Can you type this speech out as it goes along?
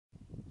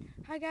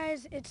Hi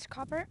guys, it's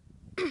Copper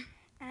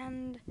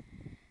and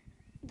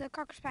the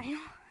Cocker Spaniel,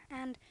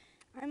 and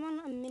I'm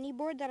on a mini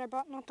board that I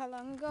bought not that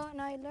long ago,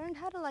 and I learned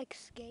how to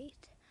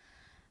skate,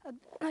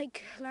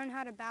 learn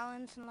how to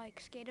balance and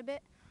skate a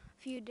bit a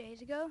few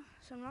days ago,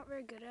 so I'm not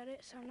very good at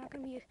it, so I'm not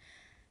going to be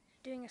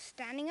doing a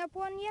standing up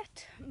one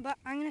yet, but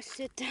I'm going to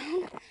sit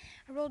down.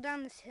 I rolled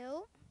down this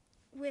hill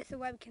with a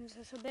webkinz, so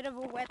it's a bit of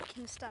a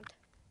webkinz stunt.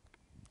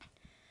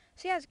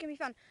 So yeah, it's going to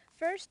be fun.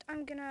 First,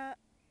 I'm going to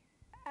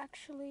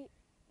actually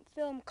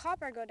film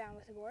Copper go down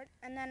with the board,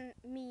 and then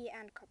me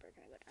and Copper are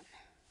gonna go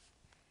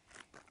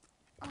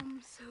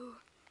down. So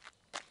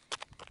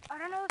I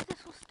don't know if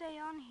this will stay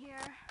on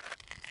here.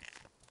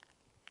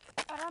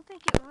 I don't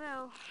think it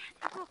will.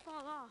 I think it'll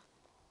fall off.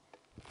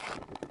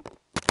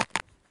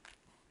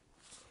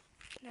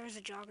 There was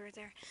a jogger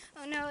there.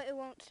 Oh no, it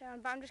won't stay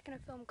on, but I'm just gonna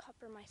film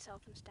Copper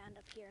myself and stand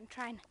up here and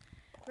try and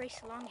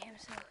race along him,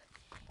 so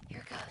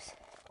here goes.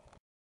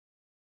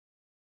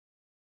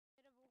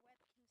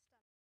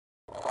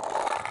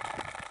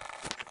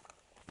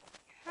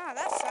 Oh,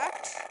 that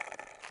sucked.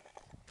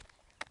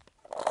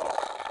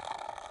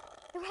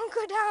 It won't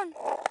go down.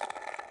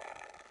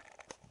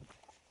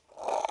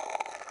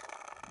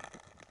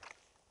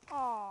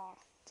 Oh,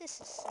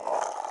 this is sad.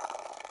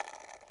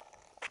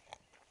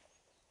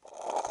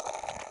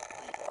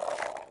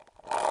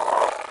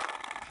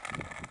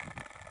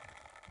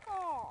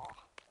 Oh,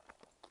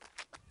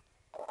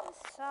 this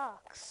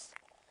sucks.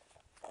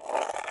 I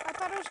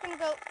thought it was gonna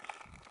go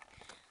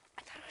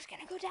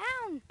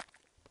down.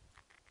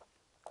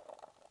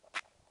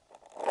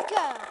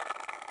 Go.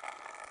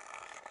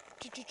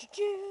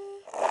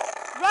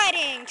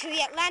 Riding to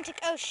the Atlantic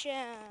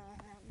Ocean.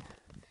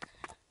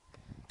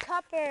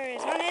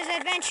 Copper's on his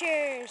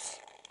adventures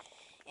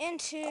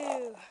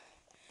into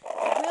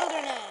the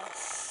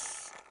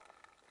wilderness.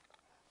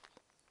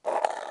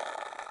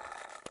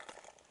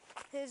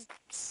 His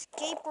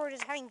skateboard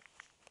is having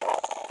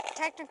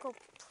technical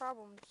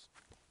problems.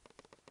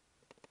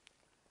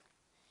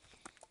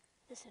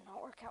 This did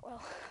not work out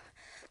well.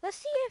 Let's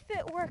see if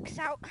it works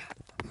out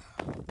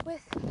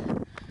with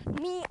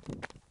me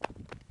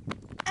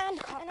and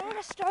Copper. And I'm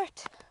gonna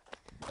start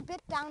a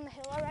bit down the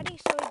hill already,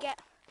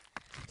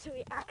 so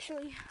we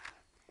actually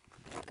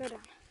go down.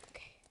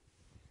 Okay.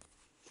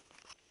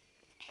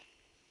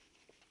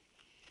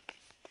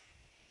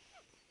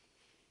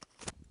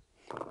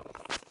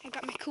 I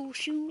got my cool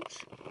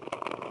shoes.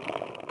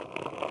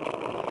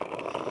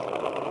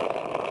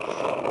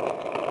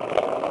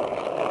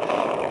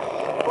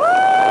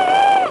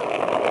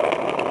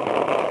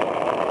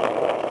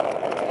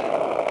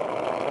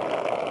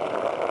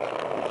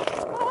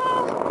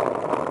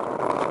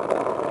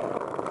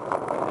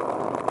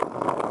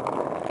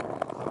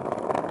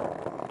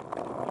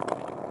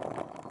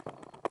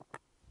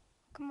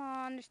 Come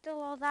on, there's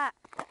still all that.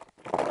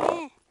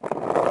 Eh.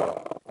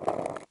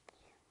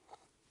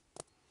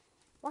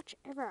 Watch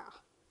ever.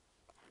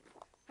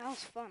 That was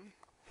fun.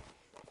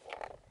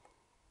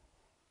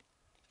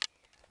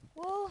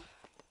 Well,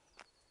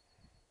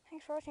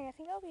 thanks for watching. I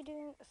think I'll be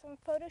doing some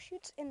photo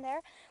shoots in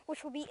there,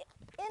 which will be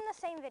in the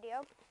same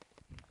video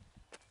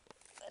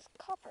as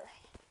Copper.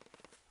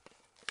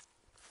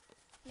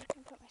 I'm just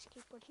gonna put my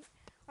skateboard here.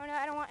 Oh no,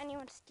 I don't want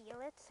anyone to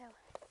steal it, so.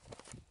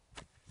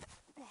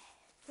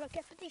 Look,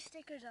 I put these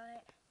stickers on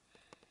it.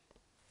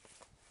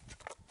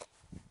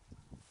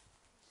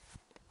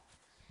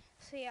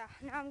 So yeah,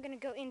 now I'm gonna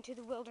go into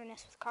the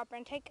wilderness with Copper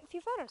and take a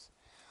few photos.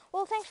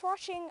 Well, thanks for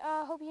watching.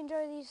 Hope you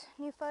enjoy these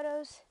new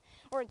photos,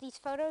 or these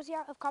photos,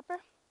 yeah, of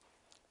Copper.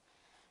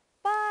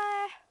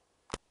 Bye!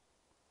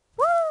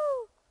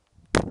 Woo!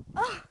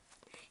 Oh,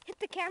 hit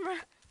the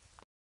camera.